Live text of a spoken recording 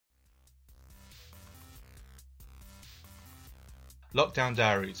Lockdown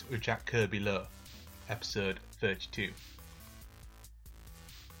Diaries with Jack Kirby Lowe, episode 32.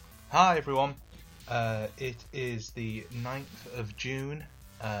 Hi everyone, it is the 9th of June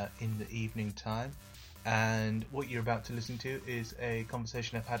in the evening time, and what you're about to listen to is a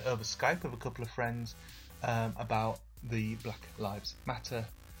conversation I've had over Skype with a couple of friends about the Black Lives Matter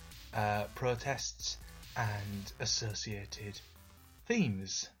protests and associated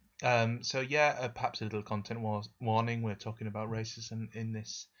themes. Perhaps a little content warning. We're talking about racism in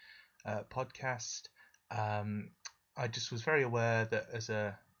this podcast. I just was very aware that as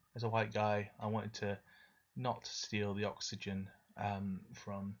a white guy, I wanted to not steal the oxygen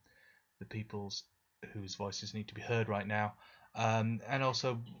from the peoples whose voices need to be heard right now, and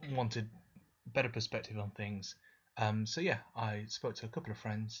also wanted better perspective on things. I spoke to a couple of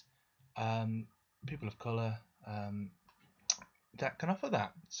friends, people of colour, that can offer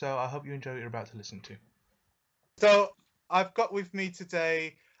that. So I hope you enjoy what you're about to listen to. So I've got with me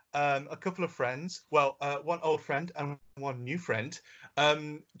today a couple of friends, one old friend and one new friend,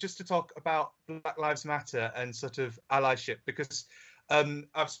 just to talk about Black Lives Matter and sort of allyship, because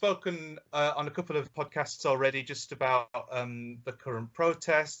I've spoken on a couple of podcasts already just about the current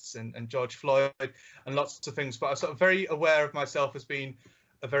protests and George Floyd and lots of things, but I'm sort of very aware of myself as being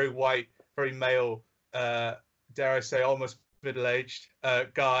a very white, very male, dare I say, almost middle-aged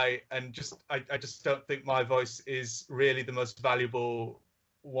guy, and I just don't think my voice is really the most valuable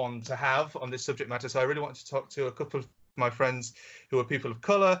one to have on this subject matter. So I really want to talk to a couple of my friends who are people of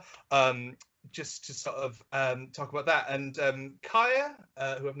colour, just to sort of talk about that. And Kaya,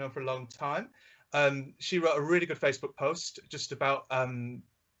 who I've known for a long time, she wrote a really good Facebook post just about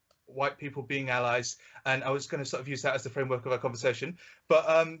white people being allies, and I was going to sort of use that as the framework of our conversation. But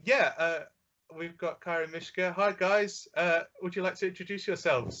we've got Kaya and Mishka. Hi guys, would you like to introduce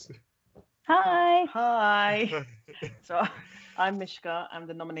yourselves? Hi. So I'm Mishka. I'm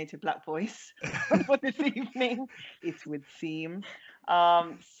the nominated Black voice for this evening. It's with Seam.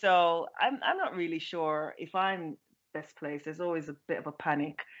 So I'm not really sure if I'm best placed. There's always a bit of a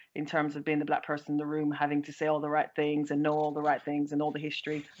panic in terms of being the Black person in the room, having to say all the right things and know all the right things and all the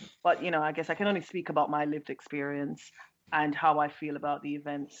history. But I guess I can only speak about my lived experience and how I feel about the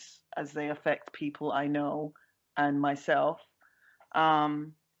events as they affect people I know and myself. That's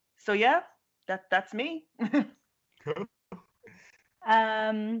me. Cool.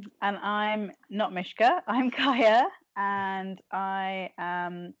 And I'm not Mishka, I'm Kaya, and I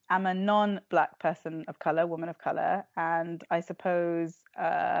am a non-Black person of colour, woman of colour, and I suppose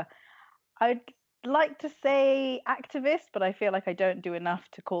I'd like to say activist, but I feel like I don't do enough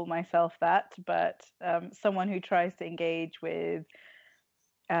to call myself that, but someone who tries to engage with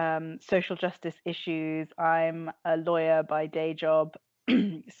social justice issues. I'm a lawyer by day job,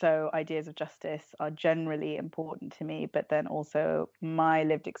 so ideas of justice are generally important to me, but then also my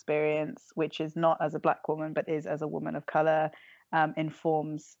lived experience, which is not as a Black woman, but is as a woman of colour,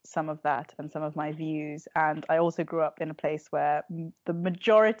 informs some of that and some of my views. And I also grew up in a place where the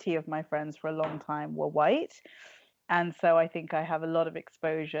majority of my friends for a long time were white. And so I think I have a lot of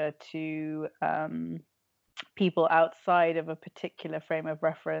exposure to people outside of a particular frame of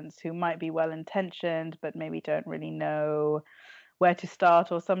reference who might be well-intentioned, but maybe don't really know where to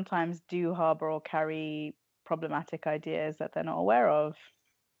start, or sometimes do harbour or carry problematic ideas that they're not aware of.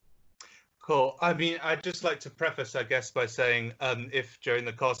 Cool. I mean, I'd just like to preface, I guess, by saying if during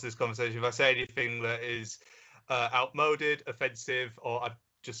the course of this conversation, if I say anything that is outmoded, offensive, or I've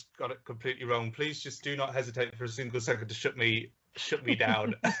just got it completely wrong, please just do not hesitate for a single second to shut me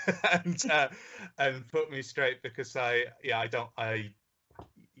down and put me straight, because I'm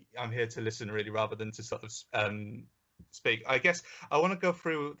here to listen really rather than to sort of speak. I guess I want to go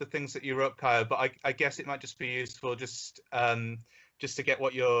through the things that you wrote, Kaya, but I guess it might just be useful just to get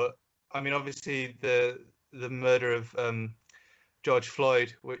what you're. I mean, obviously the murder of George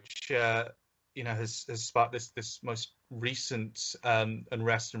Floyd, which has sparked this most recent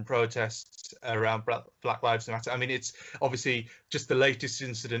unrest and protests around Black Lives Matter. I mean, it's obviously just the latest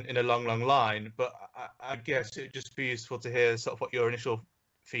incident in a long line, but I guess it'd just be useful to hear sort of what your initial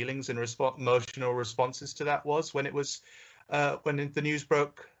feelings and emotional responses to that was when it was when the news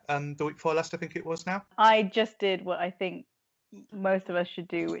broke the week before last, I think it was now. I just did what I think most of us should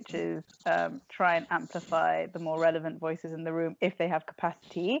do, which is try and amplify the more relevant voices in the room if they have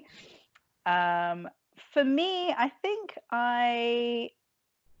capacity. For me, I think I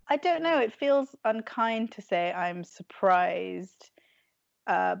don't know, it feels unkind to say I'm surprised,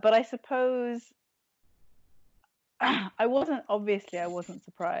 but I suppose I wasn't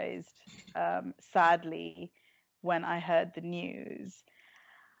surprised, sadly, when I heard the news.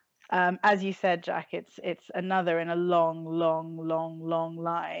 As you said, Jack, it's another in a long, long, long, long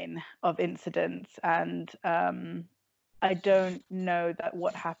line of incidents, and I don't know that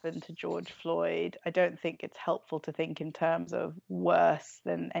what happened to George Floyd, I don't think it's helpful to think in terms of worse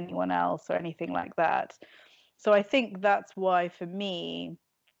than anyone else or anything like that. So I think that's why, for me,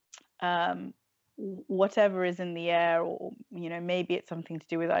 whatever is in the air, or maybe it's something to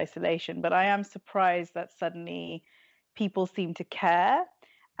do with isolation, but I am surprised that suddenly people seem to care.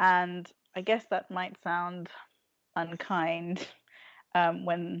 And I guess that might sound unkind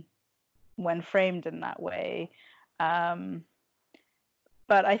when framed in that way. But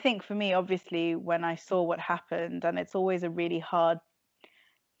I think for me, obviously, when I saw what happened, and it's always a really hard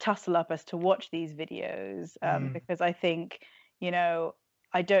tussle up as to watch these videos, because I think,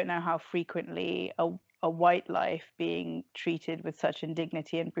 I don't know how frequently a white life being treated with such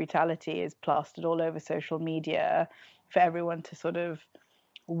indignity and brutality is plastered all over social media for everyone to sort of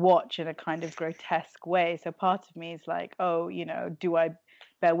watch in a kind of grotesque way. So part of me is like, oh, do I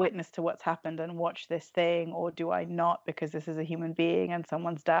bear witness to what's happened and watch this thing, or do I not, because this is a human being and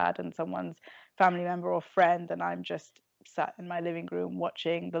someone's dad and someone's family member or friend, and I'm just sat in my living room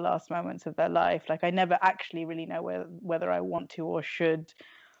watching the last moments of their life. Like, I never actually really know whether I want to or should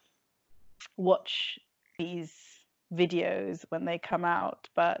watch these videos when they come out,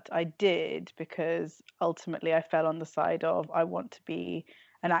 but I did, because ultimately I fell on the side of, I want to be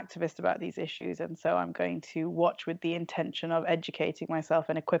an activist about these issues, and so I'm going to watch with the intention of educating myself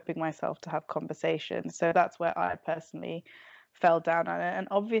and equipping myself to have conversations. So that's where I personally fell down on it, and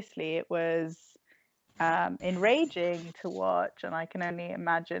obviously it was enraging to watch, and I can only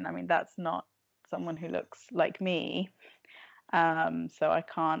imagine, I mean, that's not someone who looks like me, so I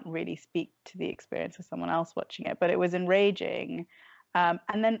can't really speak to the experience of someone else watching it, but it was enraging. And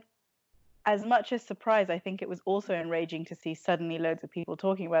then, as much as surprise, I think it was also enraging to see suddenly loads of people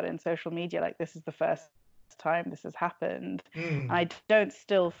talking about it in social media, like this is the first time this has happened. And I don't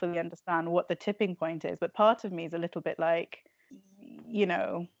still fully understand what the tipping point is, but part of me is a little bit like,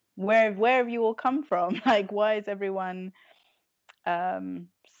 where have you all come from? Like, why is everyone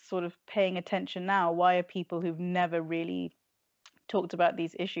sort of paying attention now? Why are people who've never really talked about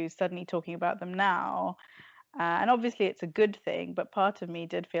these issues suddenly talking about them now? And obviously it's a good thing, but part of me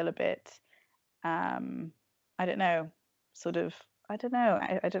did feel a bit, I don't know, sort of, I don't know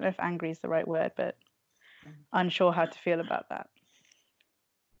if angry is the right word, but unsure how to feel about that.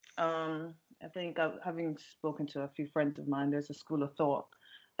 I think, having spoken to a few friends of mine, there's a school of thought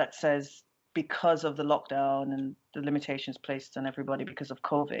that says, because of the lockdown and the limitations placed on everybody because of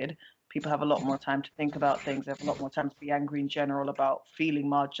COVID, people have a lot more time to think about things. They have a lot more time to be angry in general about feeling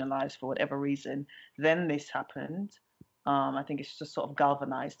marginalized for whatever reason. Then this happened. I think it's just sort of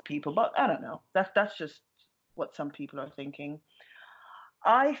galvanized people, but I don't know. That's just what some people are thinking.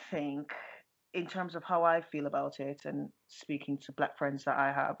 I think, in terms of how I feel about it, and speaking to Black friends that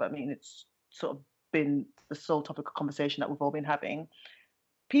I have, I mean, it's sort of been the sole topic of conversation that we've all been having.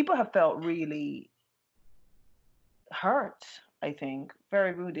 People have felt really hurt, I think,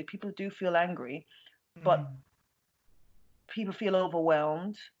 very wounded. People do feel angry, but people feel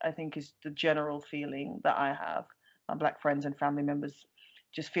overwhelmed, I think, is the general feeling that I have. My Black friends and family members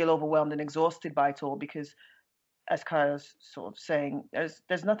just feel overwhelmed and exhausted by it all, because, as Kaya's sort of saying,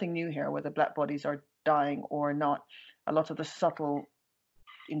 there's nothing new here, whether Black bodies are dying or not. A lot of the subtle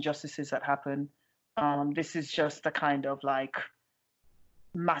injustices that happen, this is just a kind of like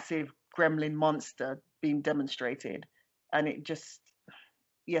massive gremlin monster being demonstrated, and it just,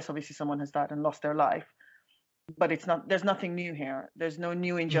 yes, obviously someone has died and lost their life, but it's not, there's nothing new here. There's no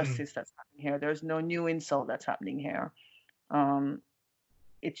new injustice that's happening here. There's no new insult that's happening here.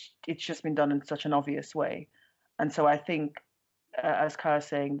 It's just been done in such an obvious way. And so I think, as Kara's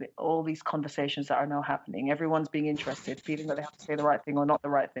saying, that all these conversations that are now happening, everyone's being interested, feeling that they have to say the right thing or not the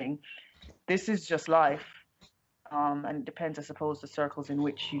right thing. This is just life. And it depends, I suppose, the circles in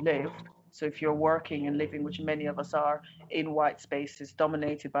which you live. So if you're working and living, which many of us are, in white spaces,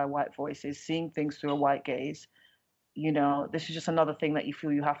 dominated by white voices, seeing things through a white gaze, this is just another thing that you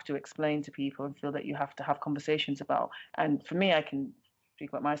feel you have to explain to people and feel that you have to have conversations about. And for me, I can speak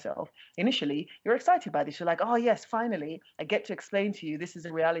about myself. Initially, you're excited by this. You're like, oh, yes, finally, I get to explain to you, this is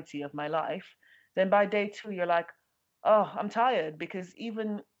the reality of my life. Then by day 2, you're like, oh, I'm tired, because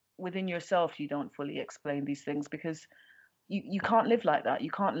even within yourself, you don't fully explain these things, because you can't live like that.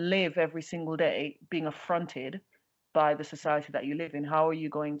 You can't live every single day being affronted by the society that you live in. How are you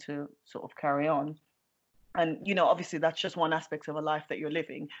going to sort of carry on? And, obviously that's just one aspect of a life that you're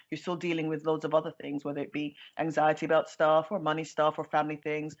living. You're still dealing with loads of other things, whether it be anxiety about stuff or money stuff or family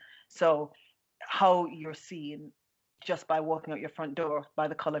things. So how you're seen just by walking out your front door, by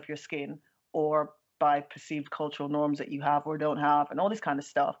the color of your skin, or by perceived cultural norms that you have or don't have, and all this kind of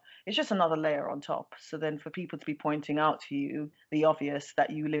stuff. It's just another layer on top. So then for people to be pointing out to you the obvious that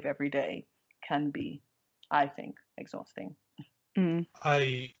you live every day can be, I think, exhausting. Mm.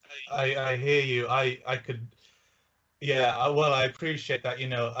 I hear you. I could. Yeah, well, I appreciate that,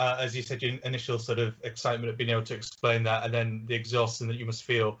 as you said, your initial sort of excitement of being able to explain that, and then the exhaustion that you must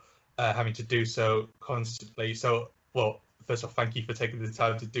feel having to do so constantly. So, well, first off, thank you for taking the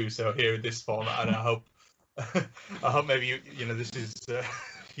time to do so here in this format, and I hope, I hope maybe this is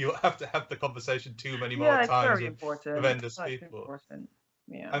you'll have to have the conversation too many more Yeah, it's times very with important. endless Oh, it's people. important.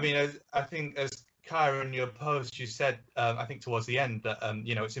 Yeah. I mean, I think as Kyra in your post, you said, I think towards the end that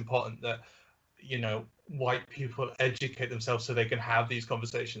it's important that white people educate themselves so they can have these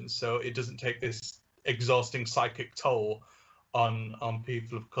conversations, so it doesn't take this exhausting psychic toll on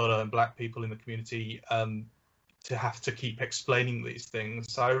people of color and black people in the community to have to keep explaining these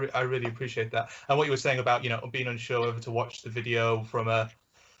things. So I really appreciate that. And what you were saying about being unsure whether to watch the video from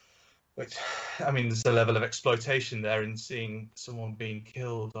which, I mean, there's a level of exploitation there in seeing someone being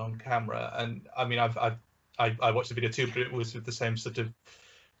killed on camera. And I mean, I watched the video too, but it was with the same sort of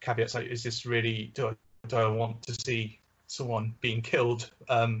caveats. Like, is this really, do I want to see someone being killed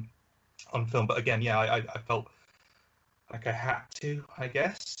on film? But again, yeah, I felt like I had to, I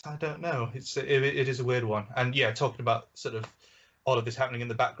guess. I don't know. It is a weird one. And yeah, talking about sort of all of this happening in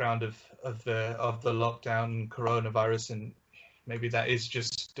the background of the lockdown, coronavirus, and maybe that is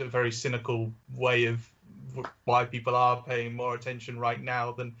just a very cynical way of why people are paying more attention right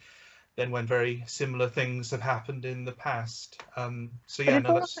now than when very similar things have happened in the past. So yeah,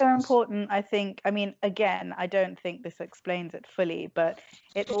 but it's also important, I think. I mean, again, I don't think this explains it fully, but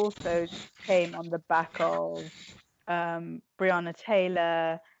it also came on the back of Breonna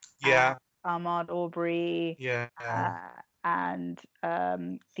Taylor, yeah, Ahmaud Arbery, yeah, and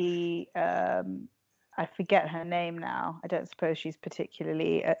the I forget her name now. I don't suppose she's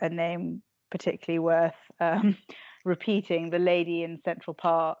particularly a name particularly worth repeating. The lady in Central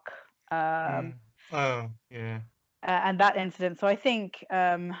Park. Oh, yeah. And that incident. So I think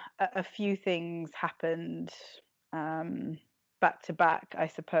a few things happened back to back, I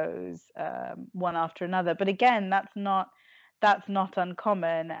suppose, one after another. But again, that's not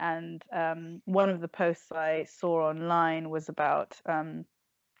uncommon. And one of the posts I saw online was about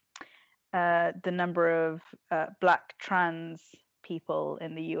the number of black trans people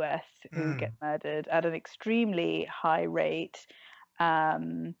in the US who get murdered at an extremely high rate,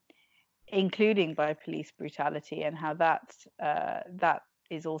 including by police brutality, and how that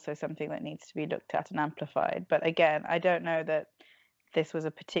is also something that needs to be looked at and amplified. But again, I don't know that this was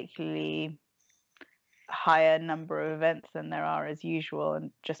a particularly higher number of events than there are as usual,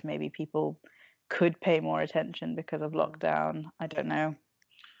 and just maybe people could pay more attention because of lockdown. I don't know.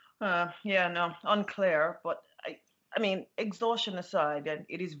 Yeah, no, unclear. But I mean, exhaustion aside, and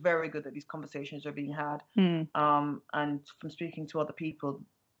it is very good that these conversations are being had. And from speaking to other people,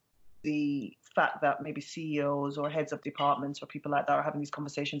 the fact that maybe CEOs or heads of departments or people like that are having these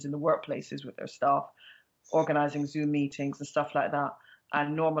conversations in the workplaces with their staff, organizing Zoom meetings and stuff like that,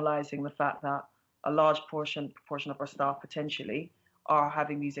 and normalizing the fact that a large proportion of our staff potentially are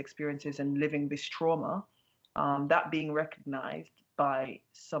having these experiences and living this trauma, that being recognized by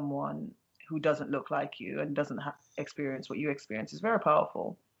someone who doesn't look like you and doesn't experience what you experience is very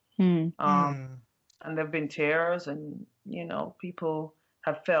powerful. And there have been tears, and people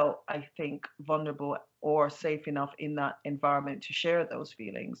have felt, I think, vulnerable or safe enough in that environment to share those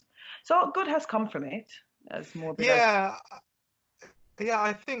feelings. So good has come from it, as morbid yeah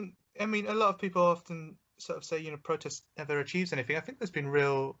I think, I mean, a lot of people often sort of say protest never achieves anything. I think there's been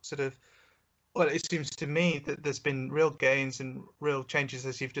real sort of, well, it seems to me that there's been real gains and real changes,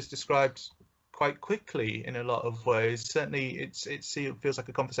 as you've just described, quite quickly in a lot of ways. Certainly it feels like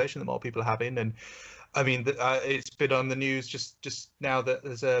a conversation that more people are having. And I mean, it's been on the news just now that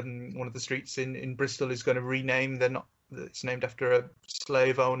there's one of the streets in Bristol is going to rename. It's named after a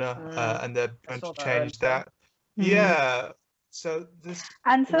slave owner, and they're going to change that. Yeah. So this,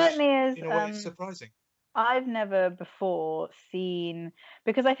 and certainly is in a way, it's surprising. I've never before seen,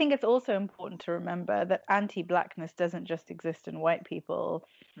 because I think it's also important to remember that anti-blackness doesn't just exist in white people.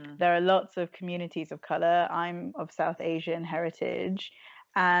 There are lots of communities of color. I'm of South Asian heritage,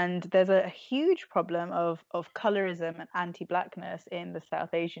 and there's a huge problem of colorism and anti-blackness in the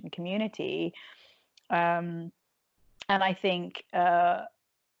South Asian community. And I think,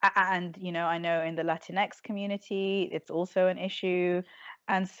 and I know in the Latinx community, it's also an issue.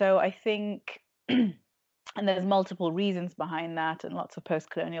 And so I think and there's multiple reasons behind that, and lots of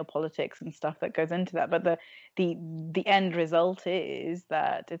post-colonial politics and stuff that goes into that. But the end result is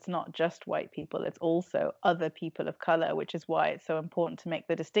that it's not just white people, it's also other people of color, which is why it's so important to make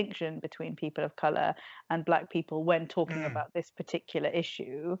the distinction between people of color and black people when talking about this particular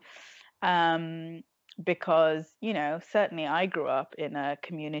issue. Because, you know, certainly I grew up in a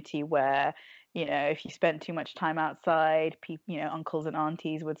community where, you know, if you spent too much time outside, people, you know, uncles and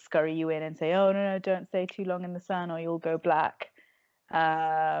aunties would scurry you in and say, "Oh, no, don't stay too long in the sun or you'll go black."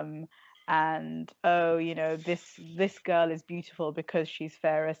 And oh, you know, this girl is beautiful because she's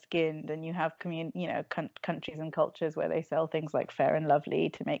fairer skinned. And you have countries and cultures where they sell things like Fair and Lovely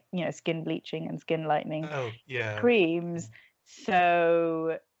to make, you know, skin bleaching and skin lightening creams.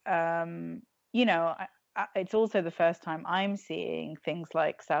 So you know, it's also the first time I'm seeing things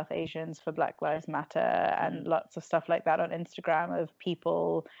like South Asians for Black Lives Matter and lots of stuff like that on Instagram of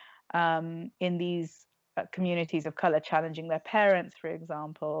people in these communities of color challenging their parents, for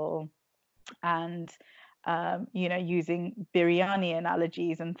example, and you know, using biryani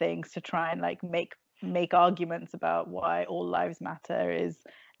analogies and things to try and like make arguments about why all lives matter is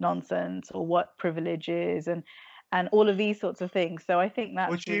nonsense, or what privilege is, and all of these sorts of things. So I think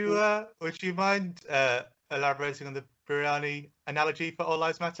that's would you mind elaborating on the biryani analogy for All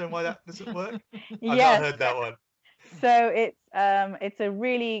Lives Matter and why that doesn't work? I've not heard that one. So it's a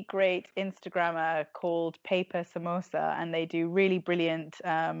really great Instagrammer called Paper Samosa, and they do really brilliant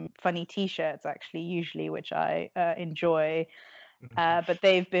funny t-shirts actually, usually, which I enjoy. But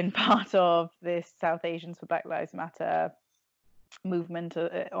they've been part of this South Asians for Black Lives Matter movement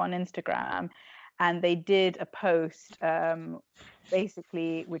on Instagram. And they did a post,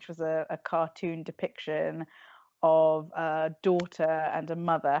 basically, which was a cartoon depiction of a daughter and a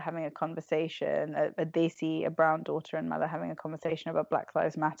mother having a conversation, a brown daughter and mother having a conversation about Black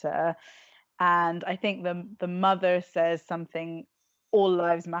Lives Matter. And I think the mother says something all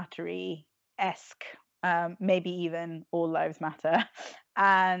lives matter-y-esque, maybe even all lives matter.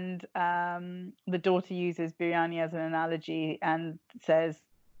 And the daughter uses biryani as an analogy and says,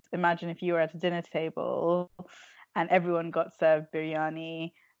 imagine if you were at a dinner table and everyone got served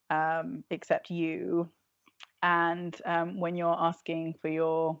biryani except you. And when you're asking for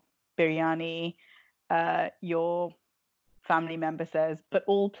your biryani, your family member says, "But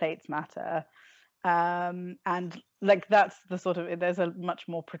all plates matter." And like that's the sort of, there's a much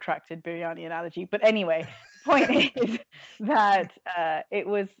more protracted biryani analogy. But anyway, the point is that it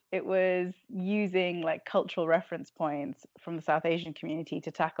was using like cultural reference points from the South Asian community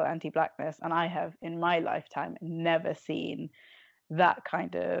to tackle anti-blackness, and I have in my lifetime never seen that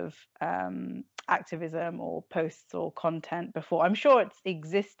kind of activism or posts or content before. I'm sure it's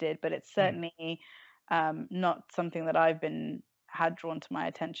existed, but it's certainly not something that I've had drawn to my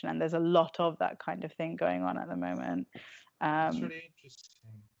attention, and there's a lot of that kind of thing going on at the moment. That's really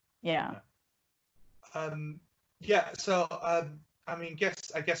interesting. Yeah. So I mean,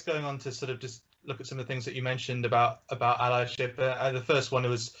 I guess going on to sort of just look at some of the things that you mentioned about allyship. The first one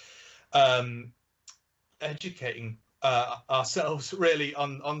was educating ourselves really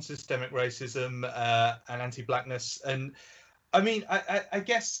on systemic racism and anti-blackness. And I mean, I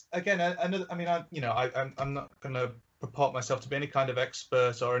guess again, another. I mean, I'm not going to purport myself to be any kind of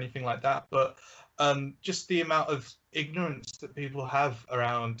expert or anything like that, but just the amount of ignorance that people have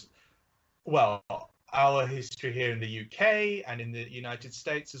around, well, our history here in the UK and in the United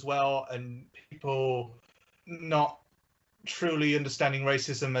States as well, and people not truly understanding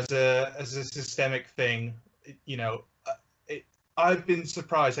racism as a systemic thing. You know, I've been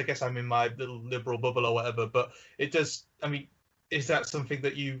surprised. I guess I'm in my little liberal bubble or whatever, but it does. I mean, is that something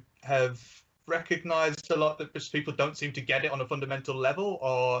that you have recognized a lot, that just people don't seem to get it on a fundamental level,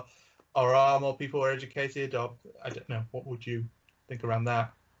 or are more people are educated, or I don't know, what would you think around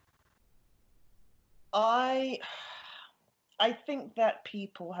that? I think that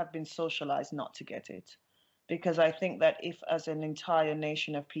people have been socialized not to get it, because I think that if as an entire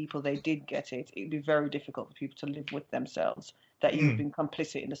nation of people they did get it, it'd be very difficult for people to live with themselves, that you've been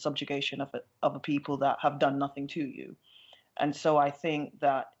complicit in the subjugation of a people that have done nothing to you. And so I think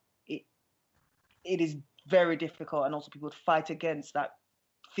that it is very difficult, and also people would fight against that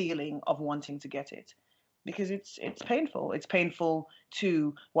feeling of wanting to get it, because it's painful. It's painful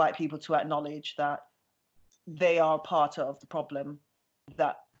to white people to acknowledge that they are part of the problem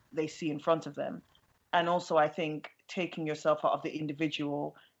that they see in front of them. And also I think taking yourself out of the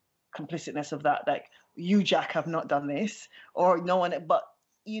individual complicitness of that, like, you, Jack, have not done this, or no one, but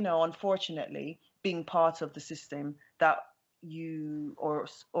unfortunately being part of the system that you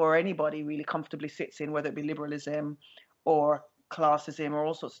or anybody really comfortably sits in, whether it be liberalism or classism or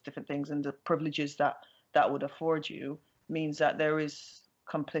all sorts of different things, and the privileges that that would afford you means that there is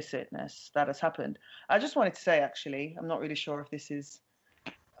complicitness that has happened. I just wanted to say, actually, I'm not really sure if this is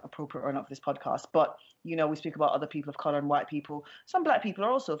appropriate or not for this podcast, but we speak about other people of color and white people. Some black people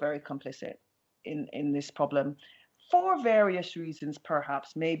are also very complicit in this problem for various reasons,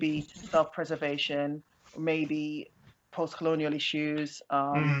 perhaps maybe self-preservation, maybe post-colonial issues.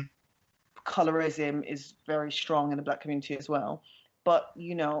 Colorism is very strong in the black community as well. But,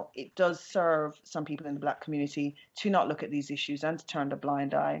 it does serve some people in the black community to not look at these issues and to turn a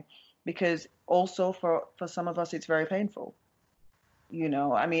blind eye, because also for some of us, it's very painful.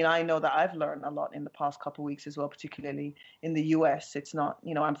 I mean, I know that I've learned a lot in the past couple of weeks as well, particularly in the US. It's not,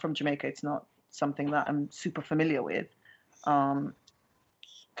 I'm from Jamaica. It's not something that I'm super familiar with.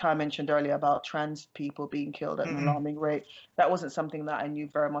 Kai mentioned earlier about trans people being killed at an alarming rate. That wasn't something that I knew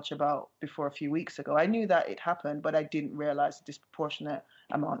very much about before a few weeks ago. I knew that it happened, but I didn't realize the disproportionate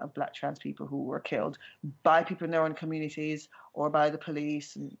amount of black trans people who were killed by people in their own communities or by the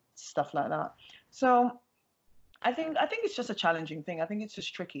police and stuff like that. So I think it's just a challenging thing. I think it's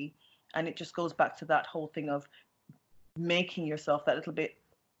just tricky, and it just goes back to that whole thing of making yourself that little bit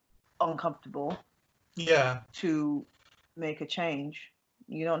uncomfortable. Yeah. To make a change.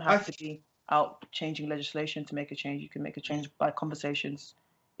 You don't have to be out changing legislation to make a change. You can make a change by conversations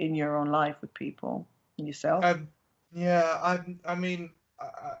in your own life with people and yourself. Yeah, I'm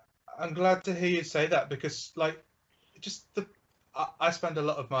glad to hear you say that, because I spend a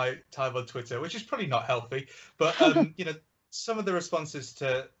lot of my time on Twitter, which is probably not healthy, but some of the responses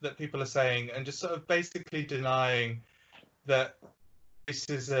that people are saying, and just sort of basically denying that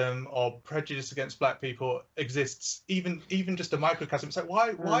racism or prejudice against black people exists, even just a microcosm. It's like,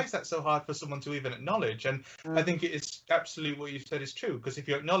 why is that so hard for someone to even acknowledge? And I think it is absolutely what you said is true, because if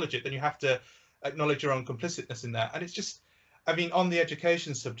you acknowledge it, then you have to acknowledge your own complicitness in that. And it's just, I mean, on the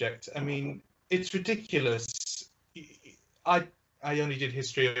education subject, I mean, it's ridiculous. I only did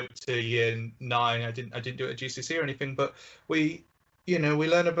history up to year 9. I didn't do it at GCSE or anything, but we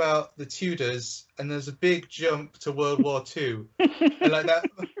learn about the Tudors, and there's a big jump to World War II, and like that,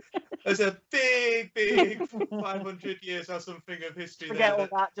 there's a big 500 years or something of history. Forget all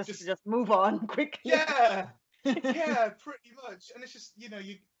that. Just move on quickly. Yeah, pretty much. And it's just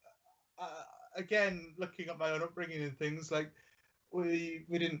again, looking at my own upbringing and things, like we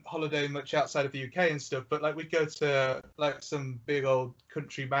didn't holiday much outside of the UK and stuff, but like we'd go to like some big old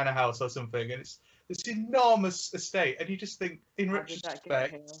country manor house or something, and it's this enormous estate, and you just think, in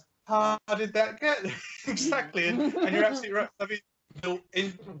retrospect, how did that get there? Exactly, and you're absolutely right. I mean,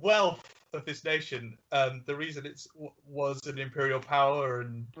 in wealth of this nation, the reason it was an imperial power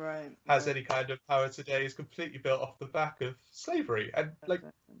and has any kind of power today is completely built off the back of slavery, and like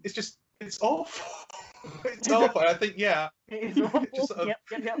it's awful. It's awful. I think, yeah. It is awful. Just sort of, yep.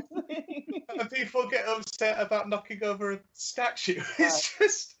 And people get upset about knocking over a statue. It's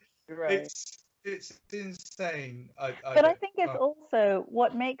just, it's insane. I think it's also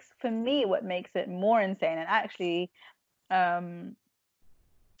what makes it more insane, and actually something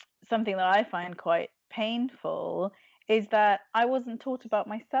that I find quite painful, is that I wasn't taught about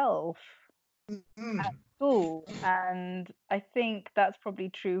myself at school. And I think that's probably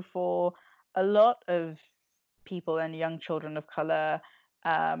true for a lot of people and young children of color,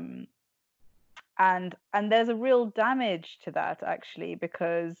 and there's a real damage to that, actually,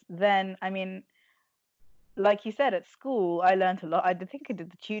 because then, I mean, like you said, at school I learned a lot. I think I did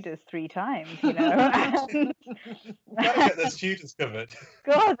the Tudors 3 times, Gotta get those Tudors covered.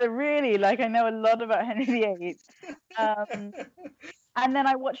 God, really, like, I know a lot about Henry VIII. And then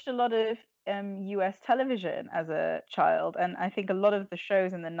I watched a lot of US television as a child, and I think a lot of the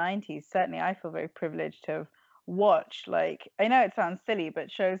shows in the 90s, certainly I feel very privileged to have watched. Like, I know it sounds silly,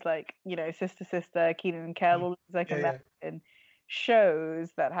 but shows like, Sister Sister, Kenan and Kel, all these like American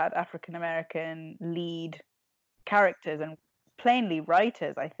shows that had African American lead characters and plainly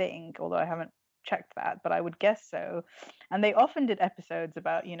writers, I think, although I haven't checked that, but I would guess so. And they often did episodes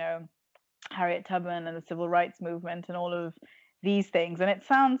about, Harriet Tubman and the civil rights movement and all of these things. And it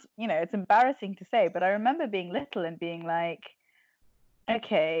sounds, it's embarrassing to say, but I remember being little and being like,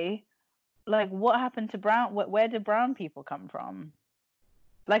 okay, like, what happened to brown, where did brown people come from?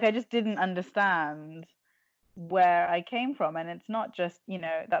 Like, I just didn't understand where I came from. And it's not just,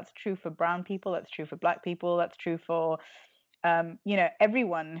 that's true for brown people, that's true for black people, that's true for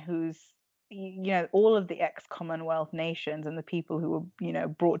everyone who's, all of the ex-Commonwealth nations and the people who were,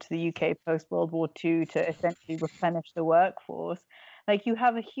 brought to the UK post-World War II to essentially replenish the workforce. Like, you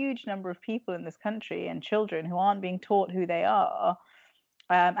have a huge number of people in this country and children who aren't being taught who they are,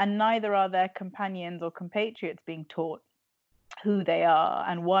 and neither are their companions or compatriots being taught who they are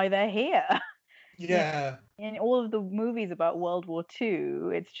and why they're here. Yeah. In all of the movies about World War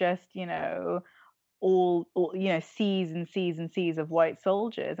II, it's just, all seas and seas and seas of white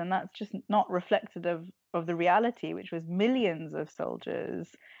soldiers, and that's just not reflected of the reality, which was millions of soldiers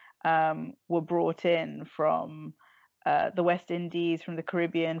were brought in from the West Indies, from the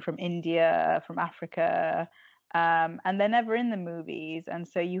Caribbean, from India, from Africa, and they're never in the movies, and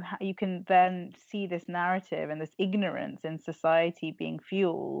so you can then see this narrative and this ignorance in society being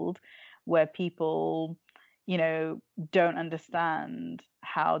fueled, where people don't understand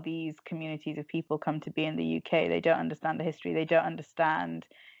how these communities of people come to be in the UK. They don't understand the history. They don't understand,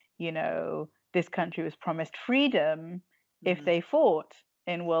 this country was promised freedom if they fought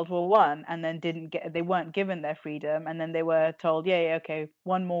in World War One, and then they weren't given their freedom, and then they were told, yeah, okay,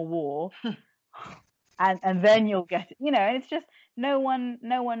 one more war, and then you'll get it. And it's just no one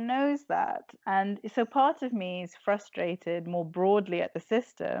knows that, and so part of me is frustrated more broadly at the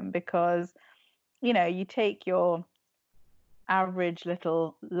system, because you take your average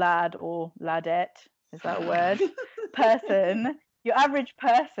little lad or ladette, is that a word? Person, your average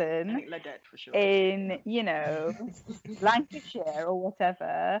person, I think ladette for sure. in, Lancashire or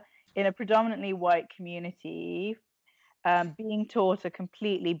whatever, in a predominantly white community, being taught a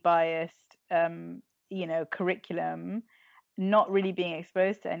completely biased, curriculum, not really being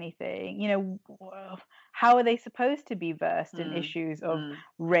exposed to anything, how are they supposed to be versed in issues of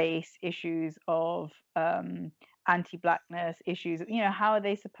race, issues of anti-blackness, issues, how are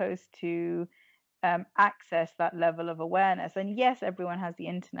they supposed to access that level of awareness? And yes, everyone has the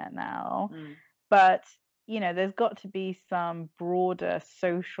internet now, but there's got to be some broader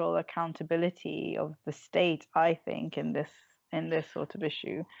social accountability of the state, I think, in this sort of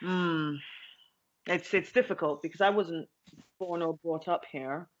issue. It's difficult because I wasn't born or brought up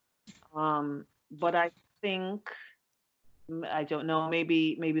here, but I think, I don't know,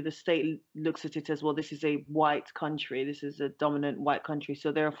 maybe the state looks at it as, well, this is a white country, this is a dominant white country,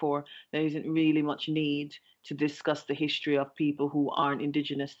 so therefore there isn't really much need to discuss the history of people who aren't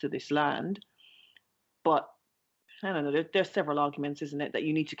indigenous to this land. But I don't know, there's several arguments, isn't it, that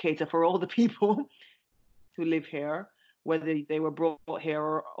you need to cater for all the people who live here, whether they were brought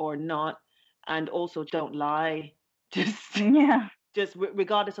here or not, and also don't lie, just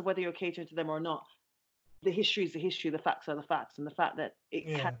regardless of whether you're catering to them or not. The history is the history, the facts are the facts, and the fact that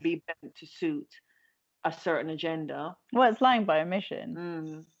it can be bent to suit a certain agenda. Well, it's lying by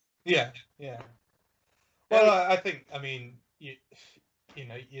omission. Yeah. Well, I think, you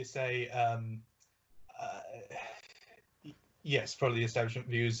say, yes, probably the establishment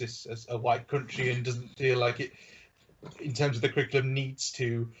views this as a white country and doesn't feel like it, in terms of the curriculum, needs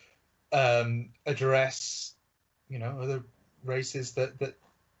to address, other races that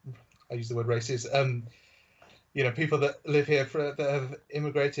I use the word races, people that live here that have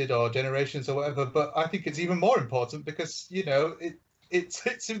immigrated or generations or whatever. But I think it's even more important because,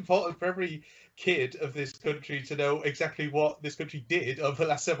 it's important for every kid of this country to know exactly what this country did over the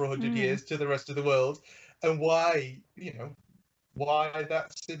last several hundred years to the rest of the world, and why, why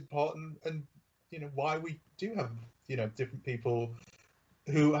that's important, and, why we do have, different people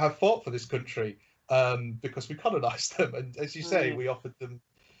who have fought for this country, because we colonized them, and as you say, we offered them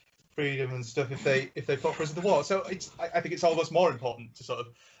freedom and stuff if they fought for us in the war. So I think it's almost more important to sort of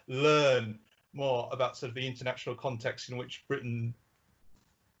learn more about sort of the international context in which Britain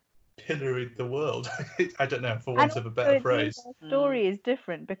pilloried the world. I don't know, for want of a better phrase. The story is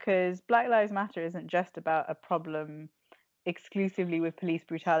different because Black Lives Matter isn't just about a problem exclusively with police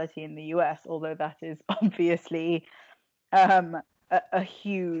brutality in the US, although that is obviously a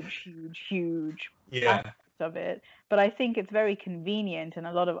huge aspect of it. But I think it's very convenient, and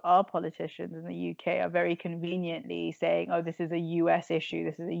a lot of our politicians in the UK are very conveniently saying, oh, this is a US issue,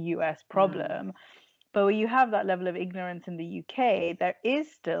 this is a US problem. But when you have that level of ignorance in the UK, there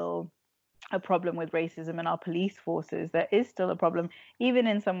is still a problem with racism in our police forces. There is still a problem, even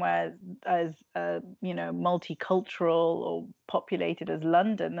in somewhere as multicultural or populated as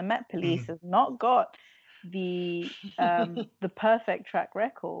London. The Met Police has not got the perfect track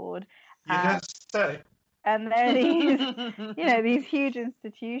record. And they're these, these huge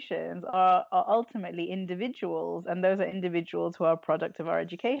institutions are ultimately individuals, and those are individuals who are a product of our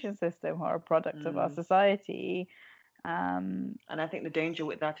education system, who are a product of our society. And I think the danger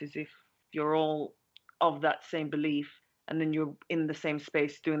with that is if you're all of that same belief, and then you're in the same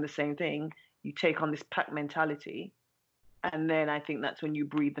space doing the same thing, you take on this pack mentality, and then I think that's when you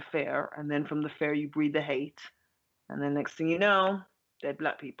breed the fear, and then from the fear you breed the hate, and then next thing you know, they're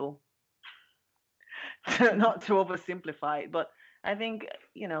Black people. Not to oversimplify it, but I think,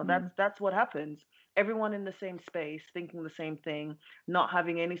 you know, Mm. that's what happens. Everyone in the same space, thinking the same thing, not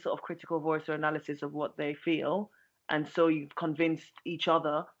having any sort of critical voice or analysis of what they feel. And so you've convinced each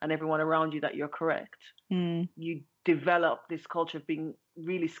other and everyone around you that you're correct. Mm. You develop this culture of being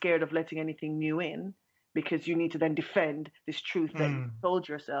really scared of letting anything new in because you need to then defend this truth that you told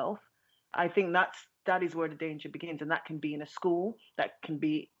yourself. I think that is where the danger begins, and that can be in a school, that can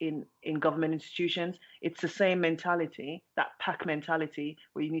be in government institutions. It's the same mentality, that pack mentality,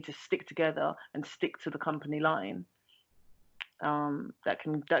 where you need to stick together and stick to the company line. That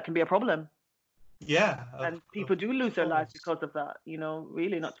can be a problem, Yeah, and people do lose their lives course. because of that. You know,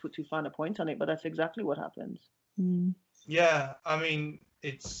 really, not to put too fine a point on it, but that's exactly what happens. Mm. Yeah, I mean,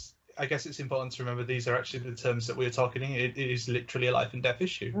 I guess it's important to remember these are actually the terms that we're talking. It is literally a life and death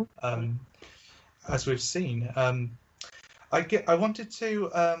issue, as we've seen. I wanted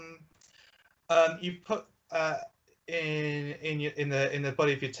to you put in the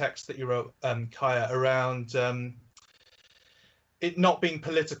body of your text that you wrote, Kaya, around it not being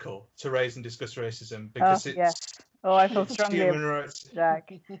political to raise and discuss racism because it's yes. I feel it's strongly human about rights.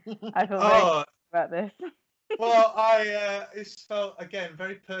 Jack. I feel very about this. Well, it's felt again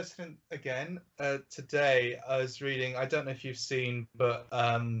very pertinent again. Today I was reading. I don't know if you've seen, but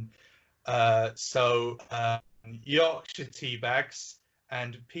Yorkshire tea bags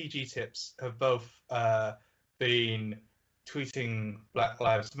and PG Tips have both been tweeting Black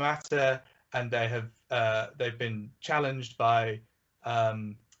Lives Matter, and they've been challenged by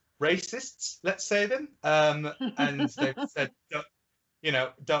racists, let's say them, and they've said,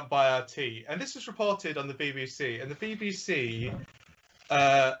 don't buy our tea. And this was reported on the BBC, and the BBC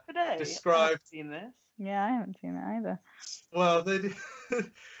Today, described. I haven't seen this. Yeah, I haven't seen it either. Well,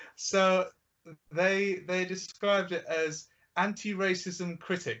 so they described it as anti-racism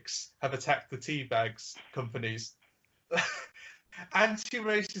critics have attacked the tea bags companies.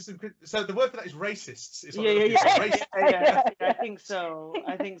 Anti-racism. So the word for that is racists. Is what Yeah. I think so.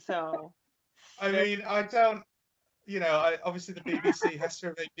 I mean, I don't. Obviously the BBC has to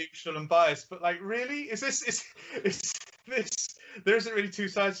remain neutral and biased, but like, really, is this? There isn't really two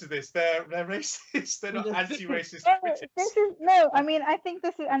sides to this. They're racist. They're not anti-racist critics. I mean, I think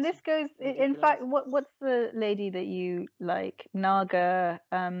this is, and this goes. In fact, what's the lady that you like, Naga?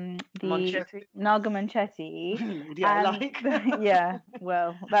 Manchetti. Naga Manchetti. Yeah,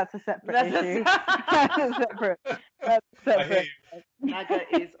 well, that's a separate issue. That's separate. Naga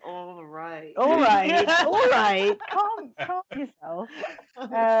is all right. All right. Calm yourself.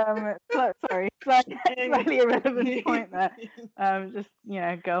 Sorry, slightly irrelevant point there. Just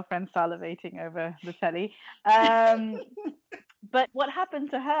girlfriend salivating over the telly. But what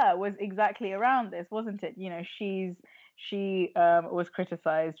happened to her was exactly around this, wasn't it? She was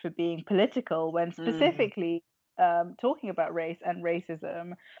criticized for being political when specifically talking about race and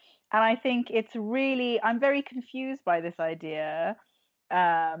racism. And I think I'm very confused by this idea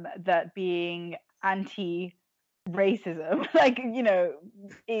that being anti-racism,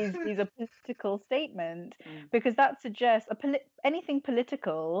 is a political statement, because that suggests anything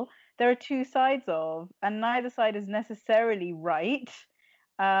political, there are two sides of, and neither side is necessarily right.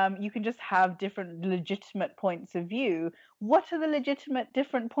 You can just have different legitimate points of view. What are the legitimate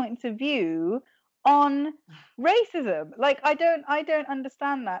different points of view on racism? Like, I don't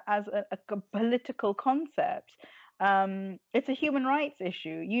understand that as a political concept. It's a human rights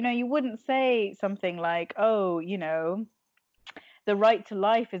issue. You wouldn't say something like, the right to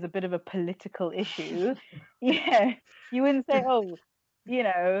life is a bit of a political issue. Yeah, you wouldn't say,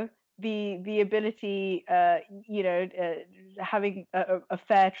 the ability, having a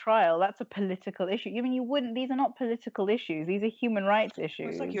fair trial, that's a political issue. You wouldn't. These are not political issues. These are human rights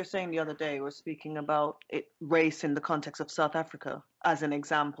issues. It's like you were saying the other day. We're speaking about race in the context of South Africa as an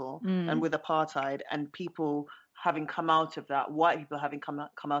example, and with apartheid, and people having come out of that, white people having come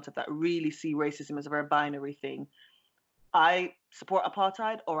out of that, really see racism as a very binary thing. I support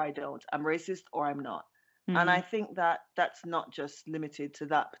apartheid or I don't. I'm racist or I'm not. And I think that that's not just limited to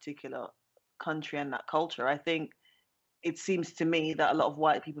that particular country and that culture. I think it seems to me that a lot of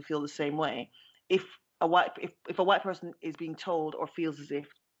white people feel the same way. If a white person is being told or feels as if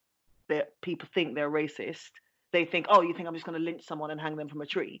people think they're racist, they think, oh, you think I'm just going to lynch someone and hang them from a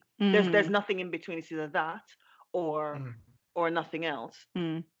tree? There's nothing in between. It's either that or nothing else.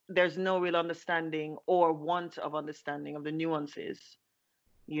 There's no real understanding or want of understanding of the nuances,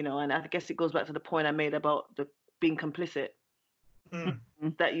 and I guess it goes back to the point I made about the being complicit,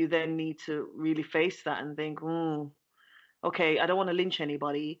 that you then need to really face that and think, okay, I don't want to lynch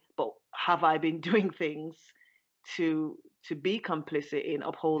anybody, but have I been doing things to be complicit in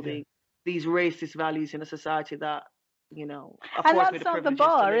upholding these racist values in a society that of And course, with that's the not the privileges to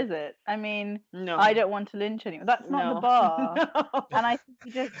bar, live. is it? I mean, I No, don't want to lynch anyone. That's not the no, bar. no. And I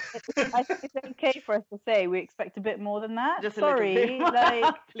think I think it's okay for us to say we expect a bit more than that. Just a little bit, Sorry,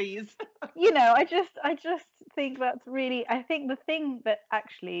 like, please. I just think that's really, I think the thing that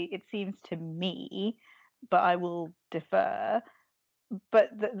actually it seems to me, but I will defer, but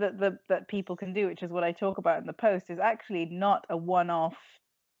that people can do, which is what I talk about in the post, is actually not a one-off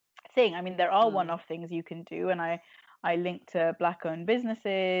thing. I mean, there are Mm, one-off things you can do, and I link to black-owned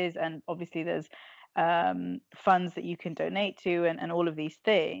businesses, and obviously there's funds that you can donate to, and all of these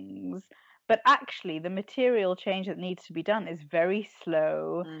things. But actually, the material change that needs to be done is very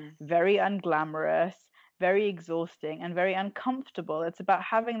slow, mm, very unglamorous, very exhausting, and very uncomfortable. It's about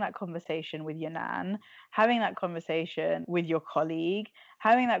having that conversation with your nan, having that conversation with your colleague,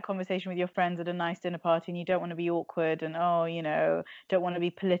 having that conversation with your friends at a nice dinner party, and you don't want to be awkward and, oh, don't want to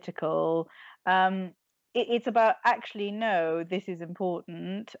be political. It's about actually, no, this is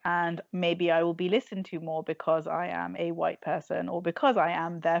important, and maybe I will be listened to more because I am a white person, or because I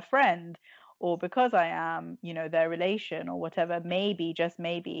am their friend, or because I am, their relation, or whatever. Maybe, just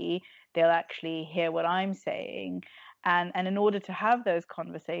maybe, they'll actually hear what I'm saying. And in order to have those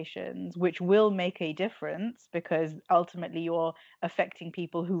conversations, which will make a difference, because ultimately you're affecting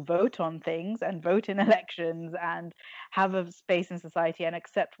people who vote on things and vote in elections and have a space in society and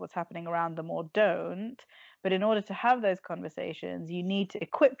accept what's happening around them or don't. But in order to have those conversations, you need to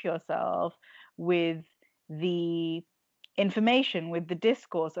equip yourself with the information, with the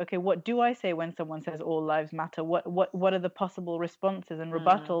discourse. Okay, what do I say when someone says all lives matter? What are the possible responses and mm,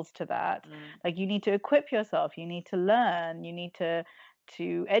 rebuttals to that? mm, Like, you need to equip yourself, you need to learn, you need to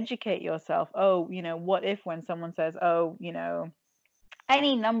educate yourself. Oh, what if, when someone says, oh,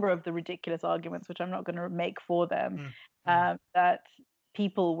 any number of the ridiculous arguments, which I'm not going to make for them, Mm, mm. that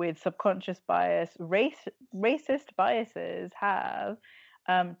people with subconscious bias, racist biases have,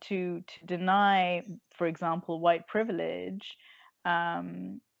 to deny, for example, white privilege.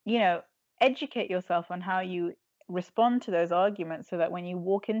 um, you know, Educate yourself on how you respond to those arguments, so that when you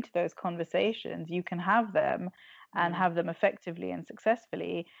walk into those conversations, you can have them, and mm, have them effectively and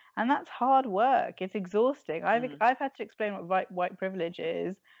successfully. And that's hard work. It's exhausting. mm, I've had to explain what white privilege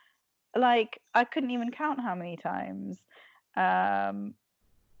is. Like, I couldn't even count how many times. Um,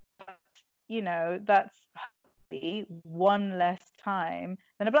 that's one less time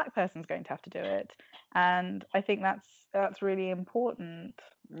than a black person's going to have to do it. And I think that's really important.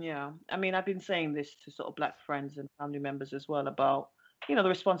 yeah. I mean, I've been saying this to sort of black friends and family members as well about, the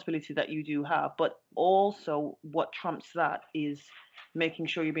responsibility that you do have, but also what trumps that is making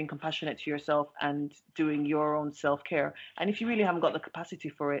sure you're being compassionate to yourself and doing your own self-care. And if you really haven't got the capacity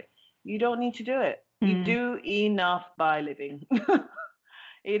for it, you don't need to do it. You Mm, do enough by living.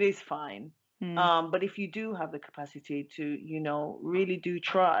 It is fine. mm, But if you do have the capacity to, really do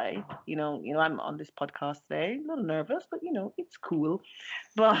try, I'm on this podcast today, a little nervous, but it's cool.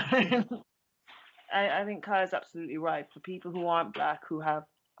 But I think Kaya's absolutely right. For people who aren't black, who have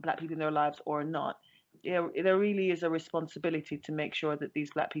black people in their lives or not, there really is a responsibility to make sure that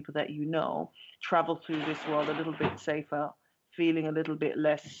these black people that travel through this world a little bit safer, feeling a little bit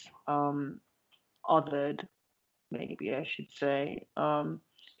less othered, maybe I should say,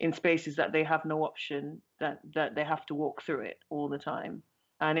 in spaces that they have no option, that they have to walk through it all the time.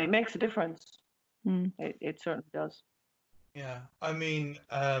 And it makes a difference. mm, It certainly does. Yeah, I mean,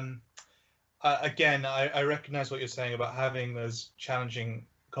 again, I recognize what you're saying about having those challenging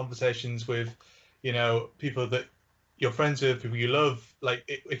conversations with, people that you're friends with, people you love. Like,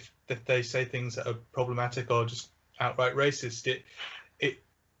 if they say things that are problematic or just outright racist,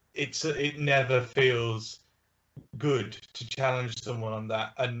 it never feels good to challenge someone on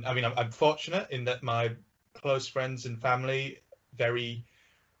that. And I mean, I'm fortunate in that my close friends and family very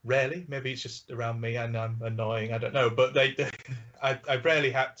rarely, maybe it's just around me and I'm annoying, I don't know, but I've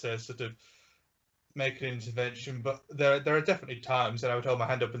rarely had to sort of make an intervention. But there are definitely times that I would hold my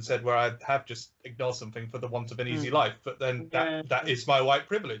hand up and said where I have just ignored something for the want of an easy Mm. life. But then Yeah. that is my white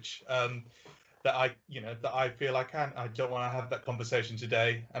privilege. That I feel I don't want to have that conversation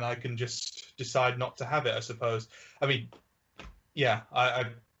today, and I can just decide not to have it, I suppose. I mean, yeah, I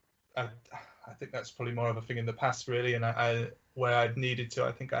think that's probably more of a thing in the past, really, and I where I've needed to,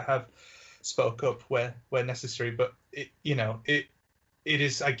 I think I have spoke up where necessary. But it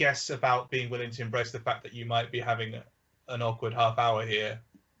is, I guess, about being willing to embrace the fact that you might be having an awkward half hour here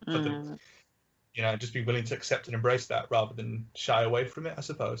for the, Mm. just be willing to accept and embrace that rather than shy away from it, I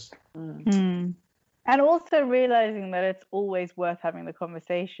suppose. Mm. mm. And also realizing that it's always worth having the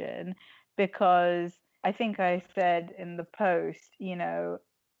conversation, because I think I said in the post,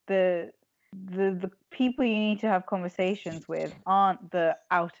 the the people you need to have conversations with aren't the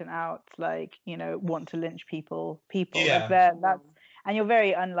out and out, like, want to lynch people. Yeah. And you're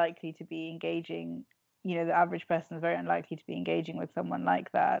very unlikely to be engaging, the average person is very unlikely to be engaging with someone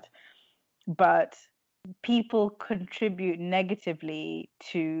like that. But people contribute negatively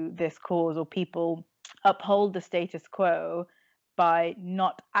to this cause, or people uphold the status quo by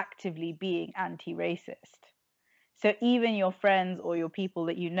not actively being anti-racist. So even your friends or your people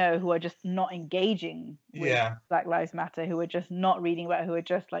that who are just not engaging with Black Lives Matter, who are just not reading about it, who are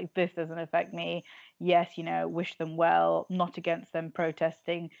just like, this doesn't affect me. Yes, wish them well, not against them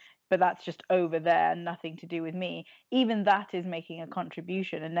protesting, but that's just over there, nothing to do with me. Even that is making a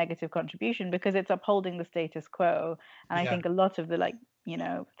contribution, a negative contribution, because it's upholding the status quo. And I think a lot of the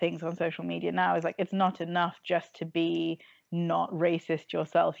things on social media now is like, it's not enough just to be not racist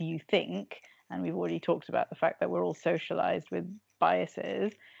yourself, you think. And we've already talked about the fact that we're all socialized with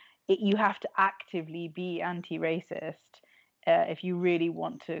biases. You have to actively be anti-racist if you really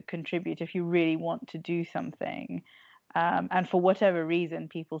want to contribute, if you really want to do something. And for whatever reason,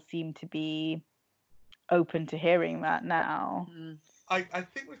 people seem to be open to hearing that now. I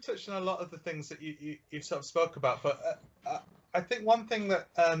think we've touched on a lot of the things that you sort of spoke about, but I think one thing that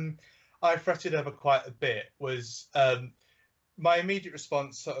I fretted over quite a bit was my immediate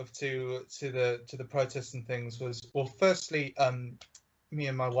response sort of to the protests and things was, well, firstly, me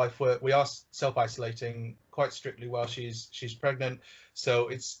and my wife we are self-isolating quite strictly while she's pregnant, so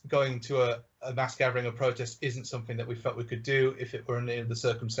it's going to a mass gathering or protest isn't something that we felt we could do. If it were in any of the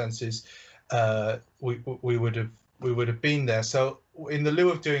circumstances, we would have been there. So in the lieu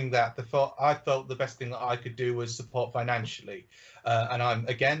of doing that, I felt the best thing that I could do was support financially, and I'm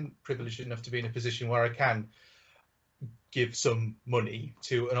again privileged enough to be in a position where I can give some money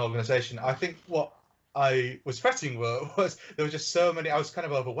to an organization. I think what I was fretting was there were just so many. I was kind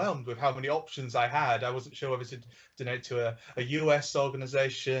of overwhelmed with how many options I had. I wasn't sure whether to donate to a US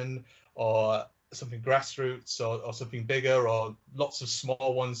organization or something grassroots or something bigger, or lots of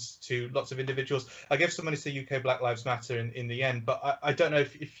small ones to lots of individuals. I gave some money to UK Black Lives Matter in the end, but I don't know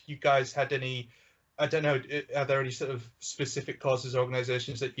if you guys had any. I don't know, are there any sort of specific causes or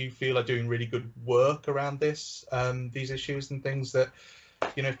organisations that you feel are doing really good work around these issues and things that,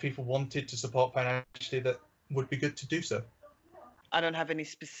 if people wanted to support financially, that would be good to do so? I don't have any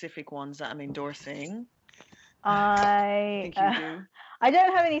specific ones that I'm endorsing. I think you do. I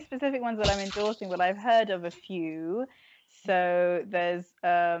don't have any specific ones that I'm endorsing, but I've heard of a few. So there's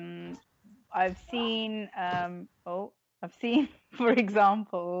I've seen, for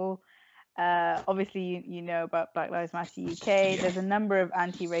example, obviously you know about Black Lives Matter UK. There's a number of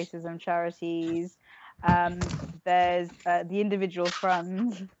anti-racism charities. There's the individual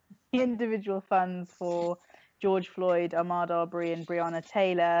funds for George Floyd, Ahmaud Arbery, and Breonna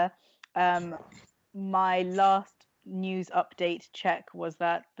Taylor. My last news update check was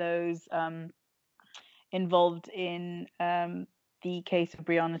that those involved in the case of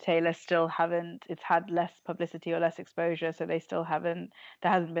Breonna Taylor still haven't, it's had less publicity or less exposure, so there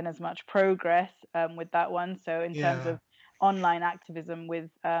hasn't been as much progress with that one. So in terms of online activism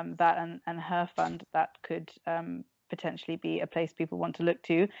with that and her fund, that could potentially be a place people want to look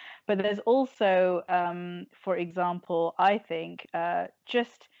to. But there's also, for example, I think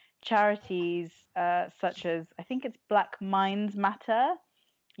just charities such as, I think it's Black Minds Matter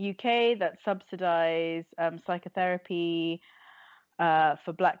UK, that subsidize psychotherapy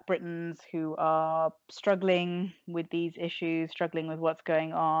for Black Britons who are struggling with these issues, struggling with what's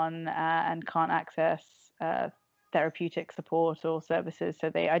going on, and can't access therapeutic support or services.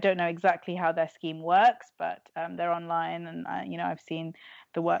 So I don't know exactly how their scheme works, but they're online, and I've seen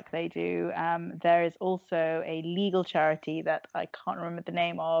the work they do. There is also a legal charity that I can't remember the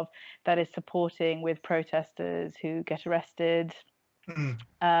name of that is supporting with protesters who get arrested.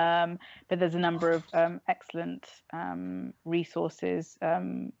 But there's a number of excellent resources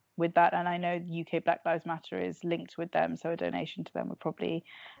with that, and I know UK Black Lives Matter is linked with them, so a donation to them would probably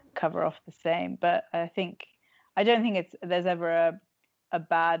cover off the same. But I don't think there's ever a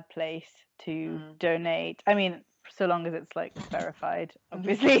bad place to donate. I mean, so long as it's like verified,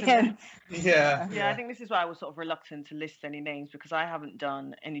 obviously. Yeah, I think this is why I was sort of reluctant to list any names, because I haven't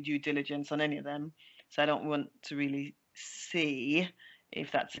done any due diligence on any of them, so I don't want to really see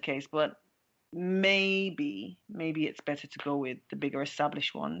if that's the case. But maybe it's better to go with the bigger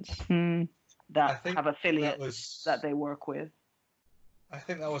established ones that have affiliates that they work with. I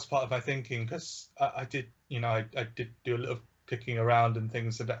think that was part of my thinking, because I did do a little clicking around and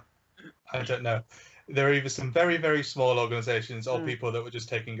things, and I don't know. There are either some very, very small organisations or people that were just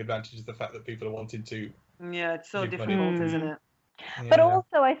taking advantage of the fact that people are wanting to. Yeah, it's so difficult, isn't it? But Yeah.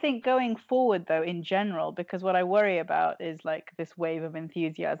 also, I think going forward, though, in general, because what I worry about is like this wave of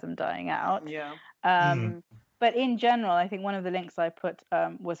enthusiasm dying out. Yeah. Um, but in general, I think one of the links I put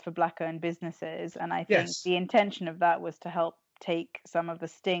was for Black-owned businesses, and I think Yes. the intention of that was to help take some of the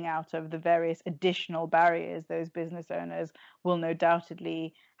sting out of the various additional barriers those business owners will no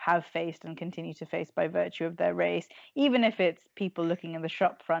doubtedly have faced and continue to face by virtue of their race, even if it's people looking in the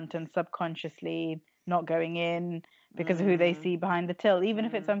shop front and subconsciously not going in because of who they see behind the till, even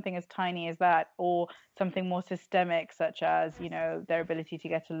if it's something as tiny as that, or something more systemic, such as, you know, their ability to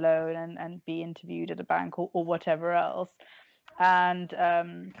get a loan and be interviewed at a bank or whatever else. And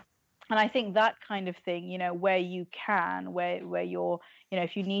I think that kind of thing, you know, where you can, where you're, you know,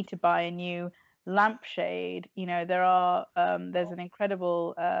 if you need to buy a new lampshade, you know, there's an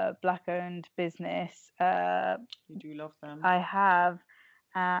incredible Black-owned business. You do love them.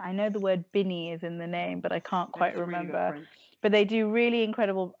 I know the word Binny is in the name, but I can't quite It's a really good remember. print. But they do really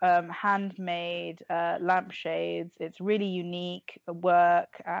incredible handmade lampshades. It's really unique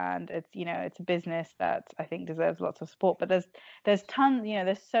work, and it's, you know, it's a business that I think deserves lots of support. But there's tons, you know,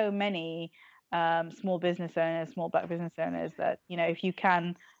 there's so many small business owners, small Black business owners that, you know, if you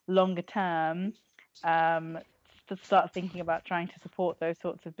can longer term to start thinking about trying to support those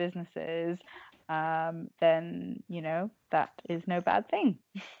sorts of businesses, then, you know, that is no bad thing.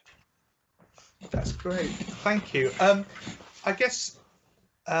 That's great. Thank you. I guess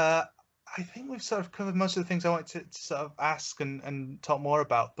I think we've sort of covered most of the things I wanted to sort of ask and talk more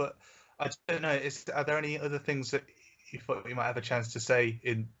about, but I don't know, are there any other things that you thought you might have a chance to say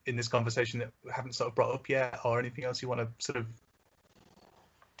in this conversation that we haven't sort of brought up yet, or anything else you want to sort of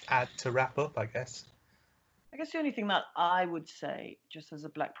add to wrap up, I guess? I guess the only thing that I would say, just as a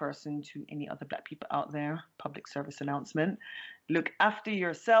Black person to any other Black people out there, public service announcement, look after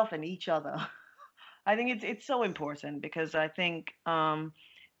yourself and each other. I think it's so important, because I think, as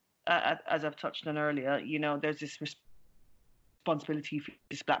I've touched on earlier, you know, there's this responsibility for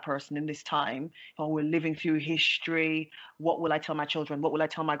this Black person in this time. Oh, we're living through history. What will I tell my children? What will I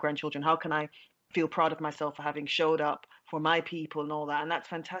tell my grandchildren? How can I feel proud of myself for having showed up for my people and all that? And that's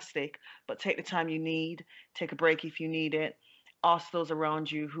fantastic. But take the time you need. Take a break if you need it. Ask those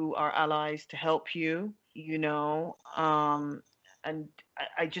around you who are allies to help you, you know. And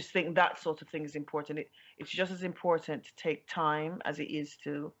I just think that sort of thing is important. It's just as important to take time as it is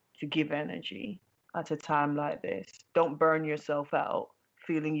to give energy at a time like this. Don't burn yourself out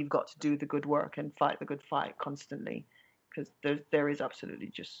feeling you've got to do the good work and fight the good fight constantly, because there is absolutely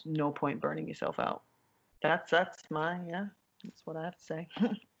just no point burning yourself out. That's what I have to say.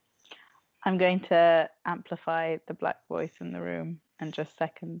 I'm going to amplify the Black voice in the room and just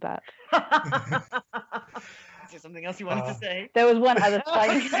second that. Is there something else you wanted to say? There was one other thing I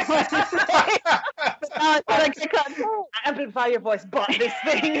can't say it. Amplify your voice, but this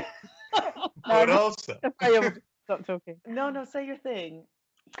thing. But also, stop talking. No, say your thing.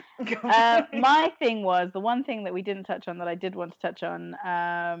 My thing was, the one thing that we didn't touch on that I did want to touch on,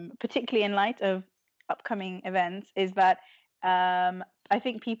 particularly in light of upcoming events, is that I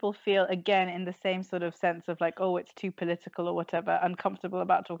think people feel, again, in the same sort of sense of like, oh, it's too political or whatever, uncomfortable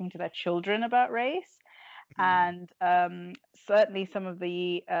about talking to their children about race. And certainly some of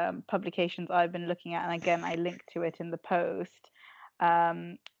the publications I've been looking at, and again, I linked to it in the post,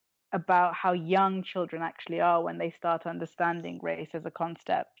 about how young children actually are when they start understanding race as a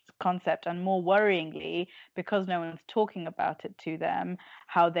concept, and more worryingly, because no one's talking about it to them,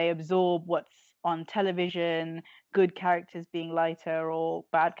 how they absorb what's on television, good characters being lighter or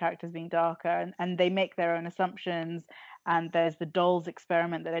bad characters being darker, and they make their own assumptions. And there's the dolls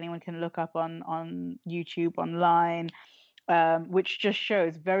experiment that anyone can look up on YouTube online, which just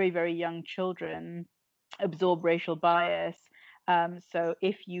shows very, very young children absorb racial bias. So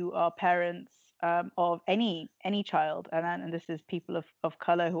if you are parents of any child, and this is people of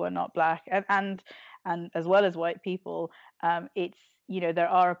color who are not Black, and as well as white people, it's, you know, there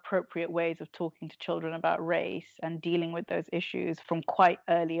are appropriate ways of talking to children about race and dealing with those issues from quite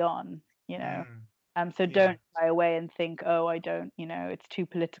early on, you know. So don't shy away and think, oh, I don't, you know, it's too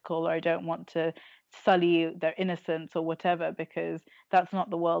political, or I don't want to sully their innocence or whatever, because that's not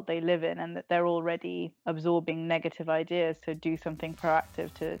the world they live in, and that they're already absorbing negative ideas. So do something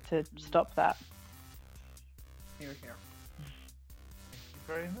proactive to stop that. Here, here. Thank you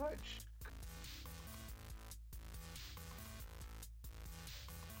very much.